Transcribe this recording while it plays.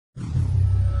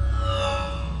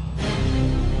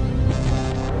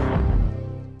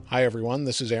Hi everyone,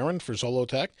 this is Aaron for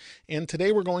Zollotech, and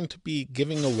today we're going to be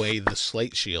giving away the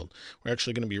Slate Shield. We're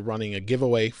actually going to be running a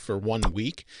giveaway for 1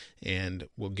 week, and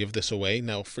we'll give this away.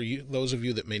 Now, for you, those of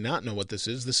you that may not know what this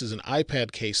is an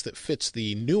iPad case that fits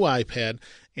the new iPad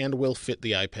and will fit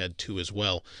the iPad 2 as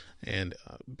well, and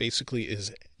basically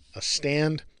is a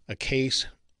stand, a case,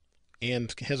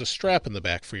 and has a strap in the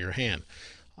back for your hand.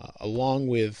 Along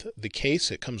with the case,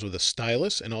 it comes with a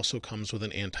stylus and also comes with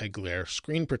an anti-glare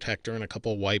screen protector and a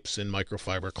couple wipes in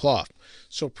microfiber cloth.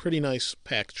 So pretty nice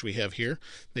package we have here.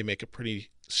 They make a pretty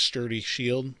sturdy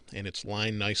shield and it's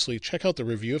lined nicely. Check out the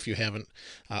review if you haven't.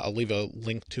 I'll leave a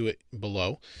link to it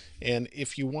below. And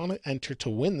if you want to enter to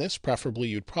win this, preferably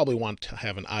you'd probably want to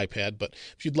have an iPad, but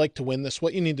if you'd like to win this,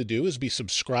 what you need to do is be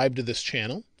subscribed to this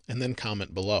channel and then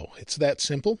comment below. It's that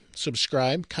simple.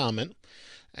 Subscribe, comment.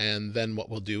 And then what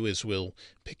we'll do is we'll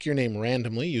pick your name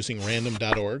randomly using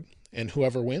random.org, and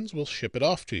whoever wins, we'll ship it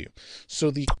off to you.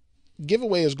 So the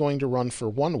giveaway is going to run for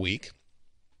 1 week.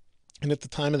 And at the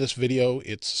time of this video,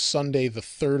 it's Sunday, the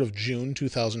 3rd of June,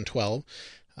 2012.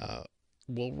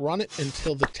 We'll run it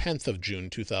until the 10th of June,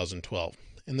 2012.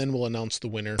 And then we'll announce the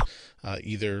winner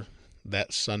either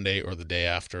that Sunday or the day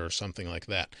after or something like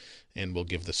that. And we'll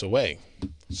give this away.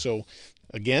 So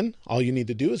again, all you need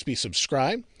to do is be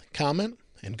subscribed, comment,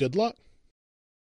 and good luck.